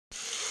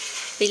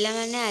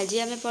पिलामाने आज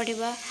आम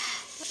पढ़ा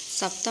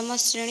सप्तम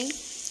श्रेणी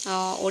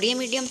ओडिया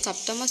मीडियम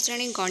सप्तम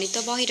श्रेणी गणित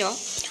बहिर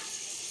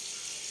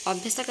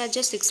अभ्यास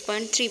कार्य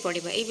 6.3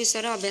 पढ़ा ये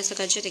विषय अभ्यास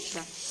कार्य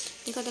देखा।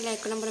 देखो तो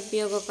 1 नंबर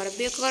वियोग कर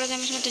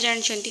समस्त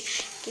जानते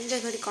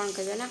कि कौन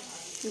कह ना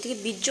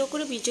जमीन बीजों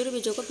बीजों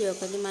बीजों वियोग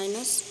कर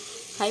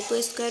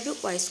 -5y² रु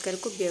y²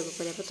 को वियोग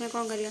कर प्रथम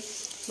कौन कर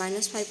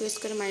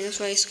 -5y² -y²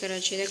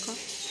 अच्छे देख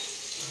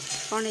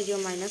कौन हो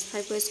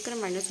 -5y² -y²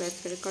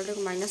 कल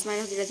माइनस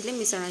माइनस दुटा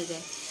मिश्रण हो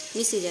जाए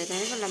मिसी जाए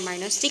कौन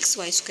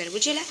 -6y²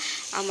 बुझेगा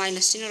आ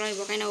माइनस चिन्ह रही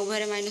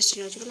उभय माइनस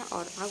चिन्ह अच्छे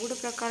और आ गोटे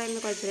प्रकार आम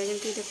कही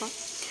जमी देख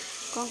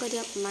कौन कर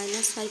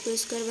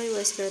 -5y²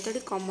 y² तो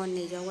कमन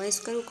नहीं जाओ y²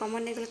 को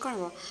कमन नहीं गले कौन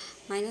हम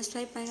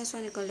 -5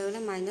 -1 कल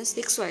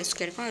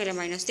 -6y² कौन है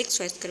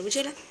 -6y²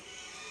 बुझेगा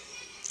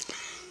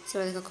से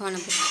देख कौन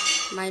हम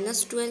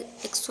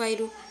 -12xy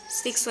रु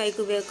 6y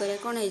को वियोग कर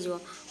कौन हो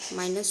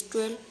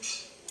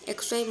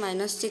 -12xy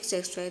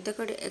 -6xy देख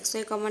xy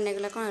कमन नहीं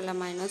गला कौन है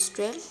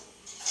 -12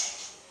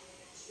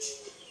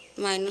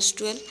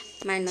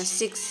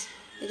 -6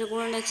 ये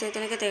गुण एक्स वाई के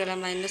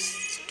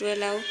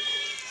 -12 आउ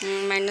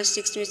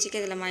 -6 मिसिक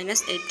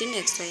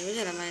 -18xy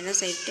बुझेगा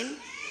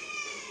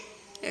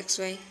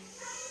 -18xy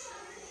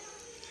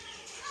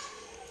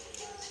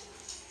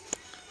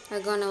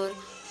gun over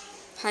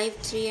 5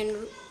 3n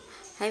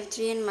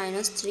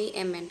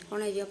 -3mn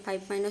कौन हो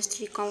 5 -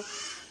 3 कम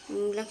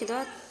लिखिद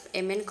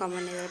mn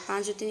कमन नहीं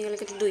 5 3 गले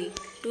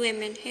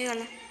 2mn हो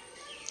गला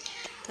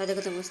तो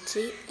देखो तुम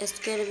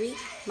 3a²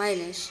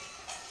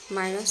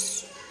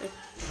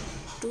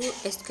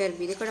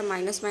 -2a² देखो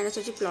माइनस माइनस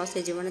अच्छी प्लस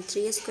हो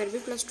 3a²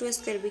 प्लस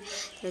 2a²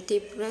 3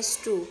 +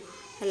 2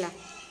 है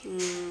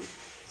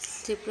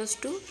 3 +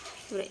 2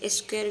 a²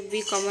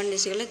 कमन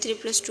मिसीगला 3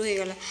 + 2 हो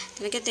गला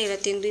के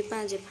 3 2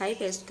 5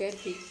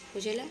 5a²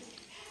 बुझेगा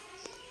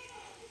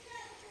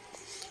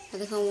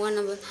देखो 1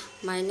 नंबर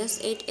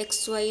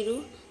 -8xy रु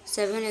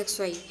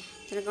 7xy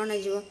कौन हो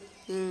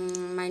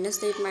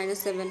 -8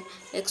 -7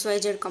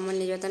 xyz कमन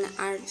नहीं जाता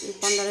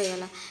 15 हो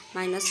गला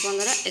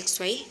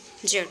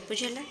 -15xyz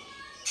बुझेगा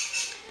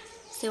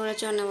से भाई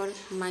 4 नंबर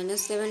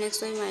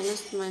 -7xy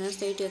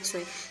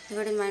 -8xy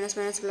देखो माइनस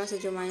माइनस प्लस हो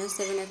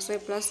 -7xy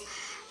प्लस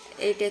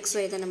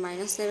 8xy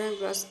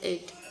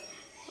 -7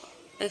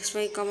 +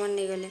 8xy कमन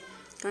नहीं गले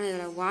कौन हो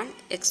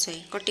 1xy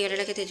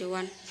कटिगला के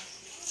 1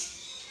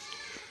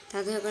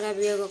 ताकरा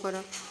वियोग कर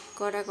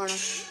करा कौन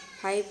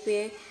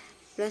 5a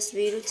 + b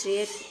रु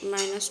 3a -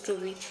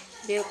 2b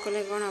वियोग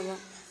कले कौन हम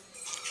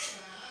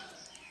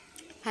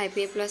 5a + b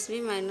 -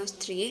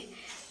 3a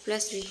 +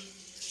 b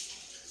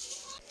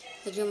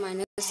जो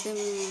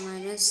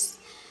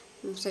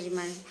sorry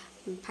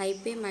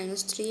 5a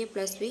 - 3a +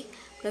 b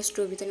 +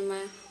 2b तेना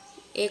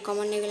a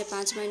कमन नहीं गले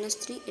 5 -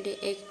 3 ये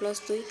 1 +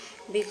 2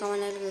 b कमन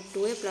नहीं गले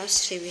 2a +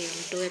 3b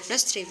 2a +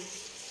 3b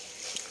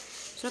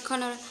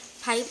रखन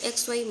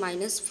 5xy -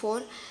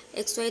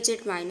 4xyz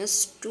 -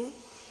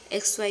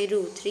 2xy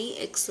रु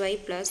 3xy +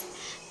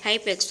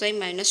 5xy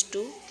 -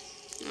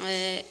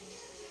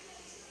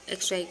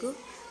 2xy को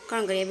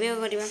कौन करिए वियोग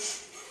करवा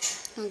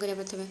कौन करिए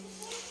प्रथम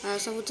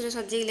सब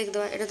सजेक लिखिद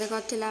यहाँ देख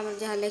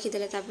जहाँ लिखिदे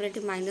ये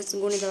minus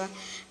गुणीद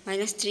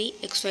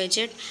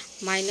 -3xyz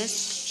 -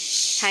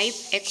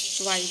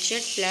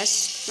 5xyz plus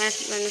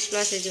minus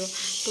plus हो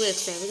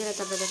 2xy बुझे देख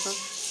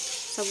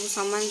सब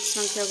सामान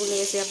संख्या को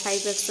नहीं आसा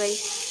 5xy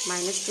 -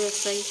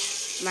 2xy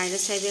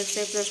 -5xy +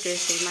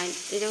 2xy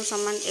ये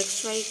सामान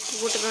xy को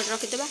गोटे पट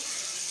रखीदे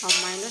और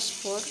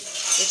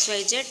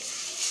 -4xyz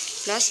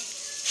प्लस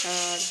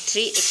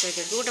 3xyz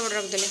गोटे पट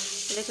रखिदे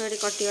देख ये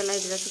कटिगला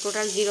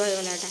टोटाल 0 हो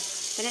गला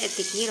यहाँ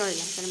एति ही रहा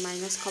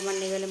माइनस कमन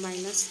नहीं गले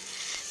माइनस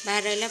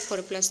बाहर रहा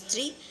 4 +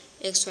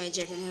 3xyz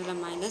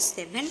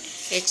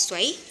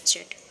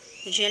 -7xyz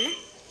बुझेगा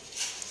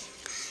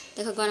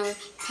देख कौन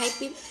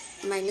 5p -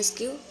 q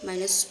 -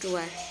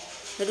 2r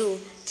रु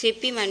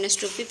 3p -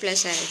 2p + r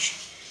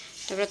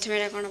तो प्रथम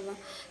यहाँ कौन हम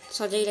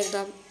सजाई लिखद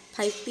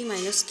 5p -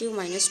 q -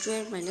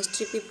 2r -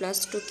 3p +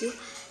 2q -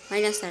 r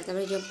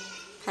जो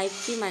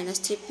 5p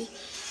 - 3p -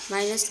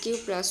 q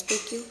 +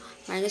 2q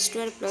 -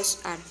 2r +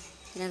 r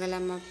गला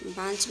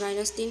 5 -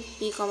 3 p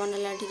कमन है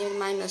 -1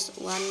 -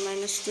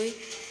 2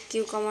 q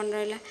कमन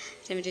रहा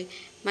सेमती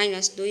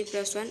 -2 +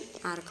 1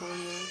 r कमन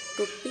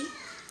 2p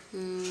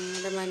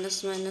माइनस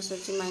माइनस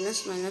अच्छी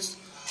minus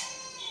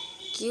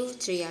q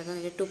 3r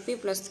 2p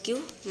 + q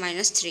 -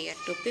 3r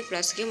 2p +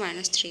 q -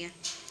 3r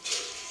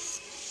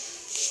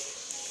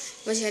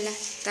बुझेगा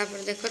तापर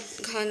देख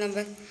घ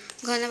नंबर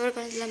कौन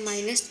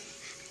माइनस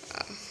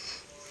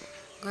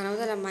घन -m²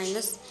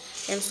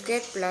 +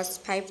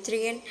 5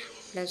 3n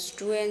 +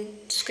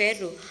 2n²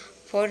 रु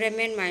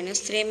 4mn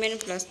 - 3mn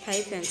 +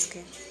 5m²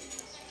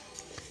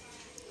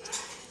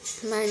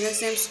 -m²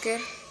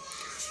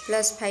 +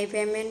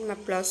 5mn +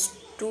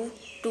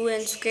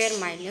 2n² -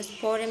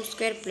 4m²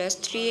 +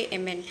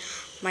 3mn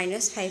 -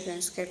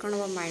 5m² कौन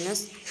हम -m²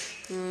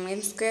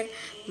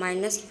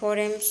 -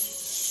 4m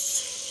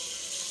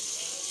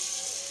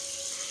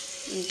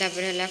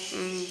तापर है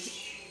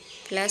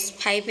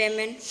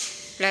 +5mn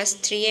 +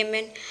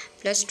 3mn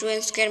 +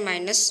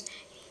 2n² -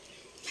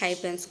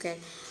 5 m square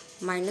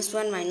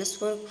 -1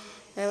 -4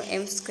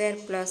 m square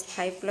plus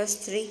 5 plus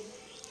 3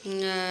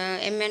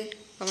 mn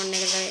common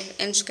negative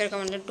n square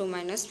common 2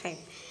 minus 5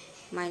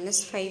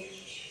 -5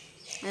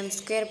 m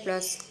square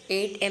plus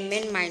 8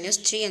 mn minus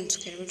 3 n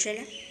square बुझे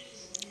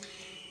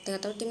देख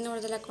तो 3 number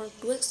देला कौन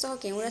 2x सह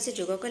केउ राशि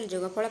जोग कले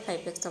जोगफल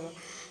 5x हम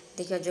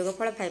देखिए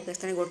जोगफल 5x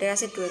तेना गोटे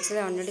राशि 2x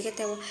अन्यटी के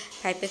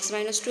 5x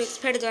 - 2x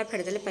फेड़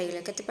देले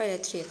पाइला के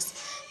 3x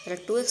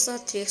 2x सह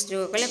 3x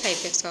जोग कले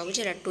 5x हम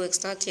बुझे 2x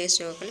सह 3x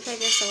जोग कले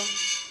 5x हम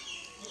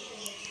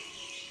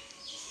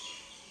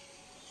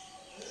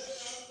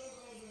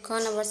ख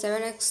नंबर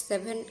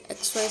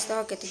 7xy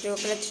सह के जोग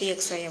कले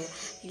 3xy हम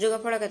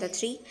जोगफल के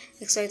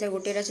 3xy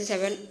गोटे राशि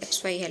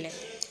 7xy हेले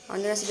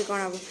अन्य राशि कौन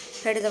हम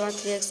फेड़ दबा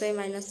 3xy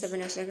 -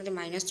 7xy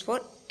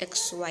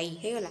 -4xy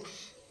हो गला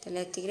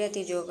ताले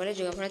एतिक जोग कले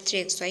जोगफल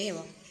 3xy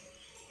हेबो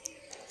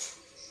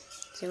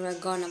सेगुला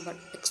ग number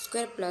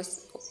x² plus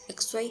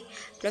xy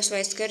plus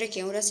y²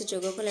 केउ राशि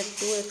जोग कले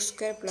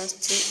 2x² प्लस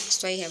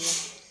 3xy हेबो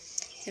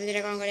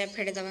सेमि कौन करिया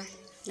फेड़ दबा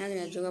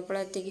ना जोगफल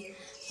एतिक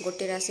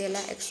गोटे राशि है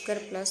x²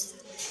 plus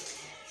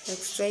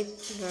xy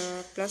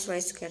plus y²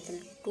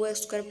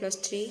 2x² plus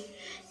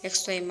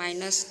 3xy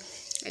minus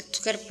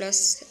x² plus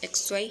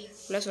xy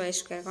plus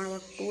y² कौन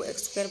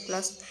 2x²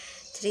 plus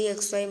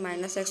 3xy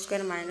minus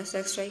x² minus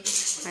xy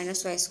minus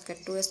y²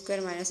 2x²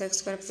 minus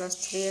x² plus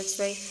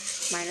 3xy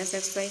minus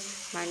xy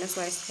minus y²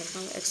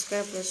 कौन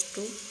x² plus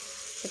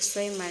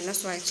 2xy minus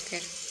y²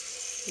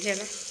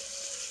 बुझेगा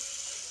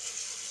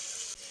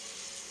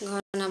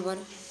घर number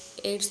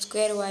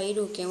 8²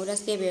 रु केउ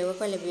राशि वियोग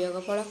कले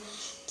वियोगफल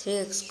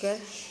 3x²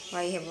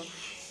 y हेबो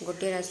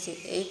गोटे राशि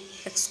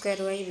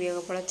 8x² y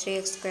वियोगफल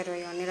 3x² y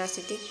अन्य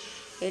राशि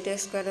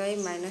 8x² y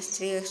minus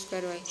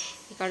 3x² y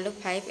equal to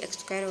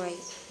 5x² y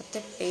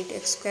अर्थात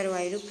 8x²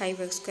 y रु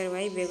 5x²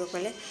 y वियोग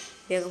कले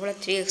वियोगफल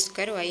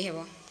 3x² y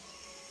हेबो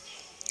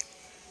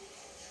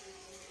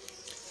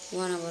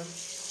 1 number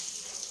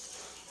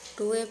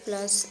 2a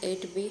plus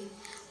 8b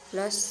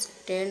plus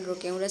 10 रु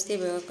केउ राशि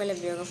वियोग कले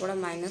वियोगफल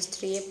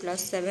 -3a प्लस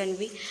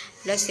 7b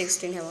प्लस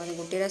 16 हेबो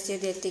गोटे राशि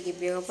यदि एतिक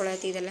वियोगफल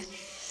एति देला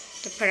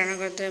तो फेड़ाण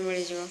करते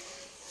मिल जाव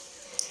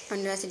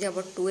अन्य राशि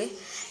हम 2a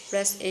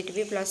plus 8b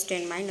plus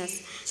 10 minus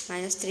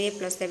 3a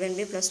plus 7b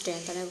plus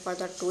 10 तेना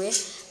करता 2a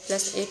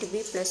plus 8b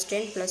plus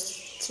 10 plus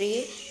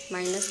 3a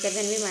minus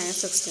 7b minus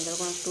 16 तो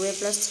कौन 2a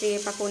प्लस 3a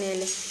पाको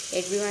नहीं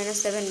 8b माइनस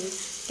 7b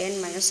 10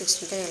 माइनस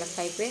 16 का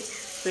 5a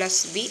प्लस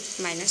b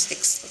माइनस 6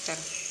 उत्तर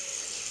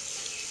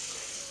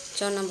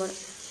 4 number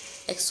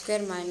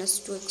x² minus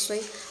 2xy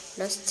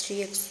plus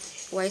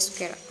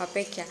 3xy²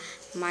 अपेक्षा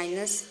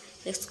minus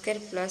x²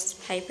 plus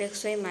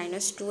 5xy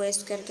minus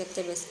 2y²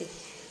 केते बेसी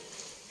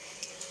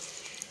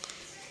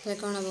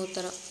कौन हम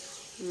उत्तर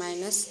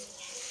minus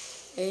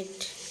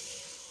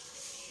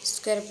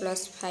 8² plus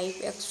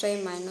 5xy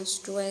minus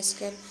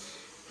 2y²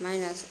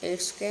 minus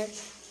 8²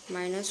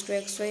 minus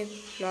 2xy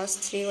plus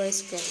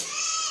 3y²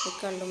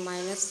 equal to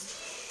minus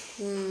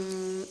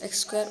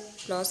x²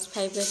 plus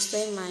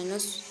 5xy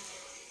minus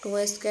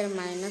 2y²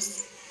 minus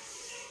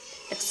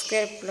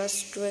x² plus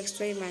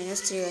 2xy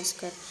minus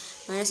 3y²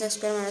 minus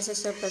x²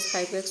 plus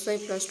 5xy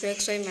plus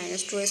 2xy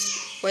minus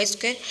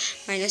 2y²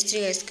 minus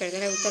 3y²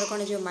 तेना उत्तर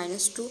कौन जो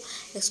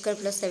 -2x²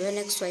 plus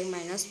 7xy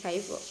minus 5y²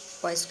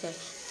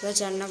 तो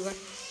 4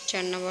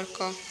 number क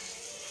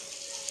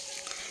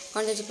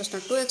कौन देखिए प्रश्न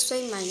 2xy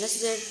minus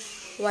zy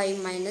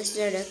minus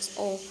zx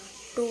और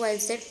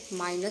 2yz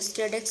minus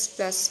zx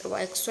plus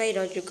xy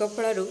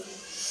जोगफल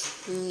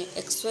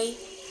xy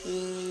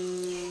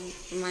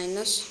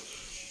minus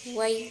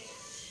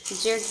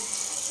yz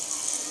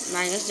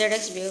minus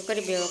zx वियोग कर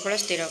वियोगफल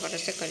स्थिर कर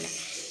से कहला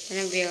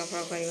तेना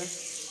वियोगफल करवा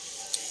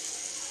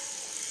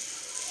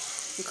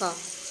क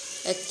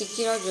एतिक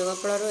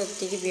जोगफल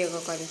एतिक वियोग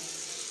कर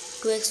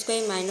 2xy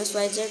minus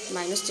yz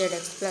minus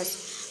zx plus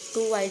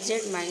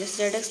 2yz minus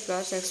zx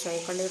plus xy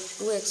कले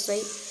 2xy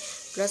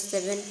plus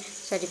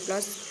 7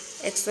 plus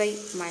xy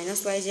minus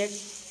yz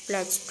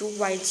plus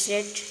 2yz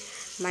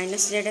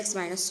minus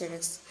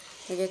zx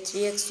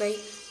देखिए 3xy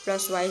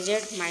plus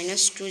yz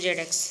minus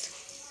 2zx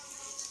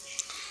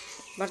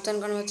बर्तन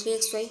कौन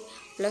 3xy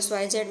plus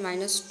yz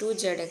minus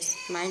 2zx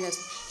minus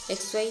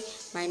xy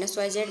minus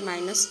yz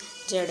minus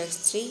zx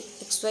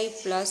 3xy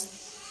plus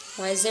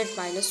yz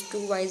minus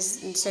 2y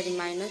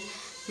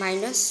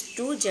minus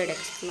 2zx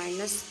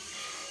minus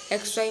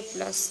xy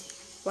plus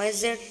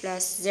yz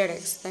plus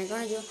zx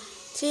कौन जो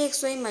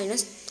 3xy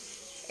minus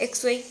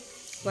xy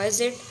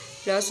yz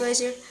plus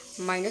yz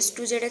minus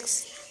 2zx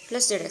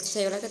plus zx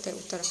होगा के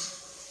उत्तर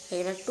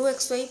होगा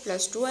 2xy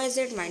plus 2yz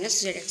minus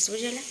zx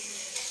बुझेगा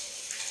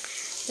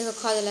देखो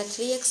खदेला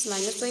 3x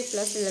minus y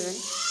plus 11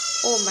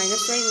 O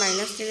minus y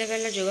minus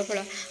 11 जोगफल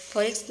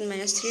 4x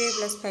minus 3y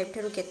plus 5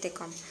 ठार केते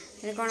कम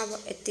तेरे कौन हम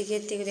एतिक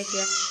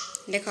देखिए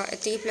देख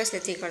एतिक प्लस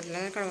एतिक करदेला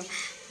कौन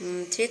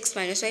 3x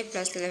minus y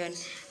plus 11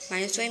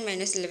 minus y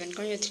minus 11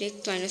 कौन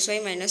 3x minus y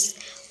minus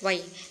y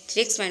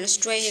 3x minus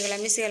 2y होगा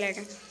मिसीगला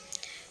यहाँ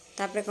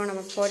तापर कौन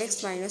हम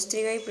 4x minus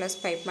 3y plus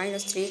 5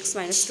 minus 3x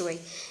minus 2y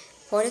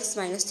 4x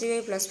minus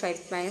 3y plus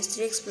 5 minus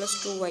 3x plus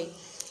 2y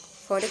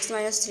 4x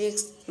minus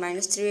 3x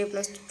minus 3y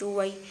plus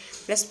 2y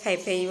plus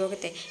 5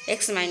 है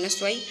x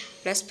minus Y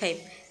plus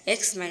 5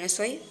 x minus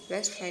Y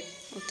plus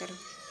 5 उत्तर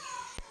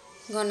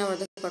घ number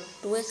देख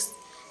 2x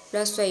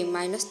plus Y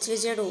minus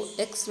 3z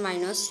x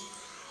minus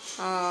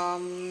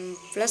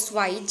plus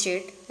Y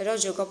Z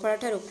रोगफल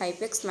ठार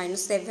 5x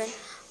minus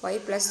 7y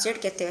plus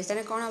Z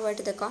के कौन हम ये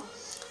देख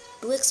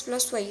 2x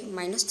plus Y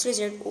minus 3z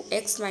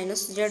x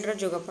minus Z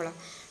रोगफल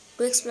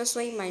 2x plus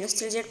Y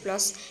minus 3z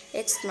plus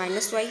x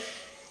minus Y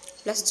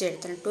plus Z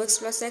 2x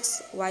plus x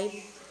Y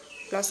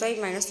plus Y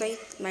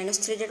minus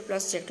 3z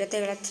plus Z के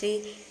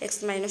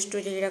 3x minus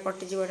 2z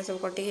कटिज सब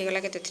कटिगला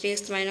के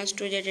 3x minus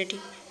 2z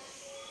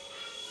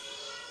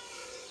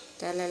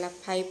ये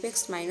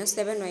 5x minus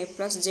 7y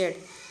plus Z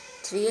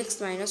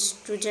 3x minus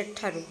 2z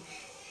ठारू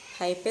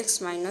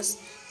 5x minus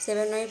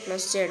 7y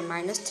plus Z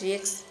minus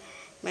 3x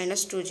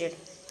minus 2z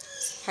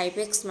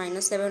 5x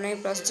minus 7y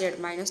plus Z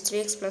minus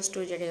 3x plus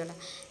 2z होगा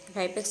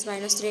 5x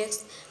minus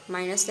 3x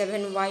minus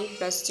 7y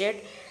plus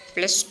Z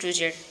plus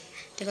 2z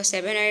देख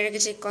 7y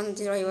किसी कौन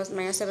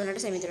minus 7y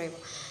सेमती रही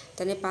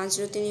 5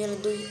 रू 3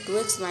 2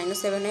 2x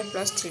minus 7y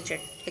plus 3z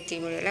ये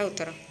मिलगला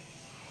उत्तर।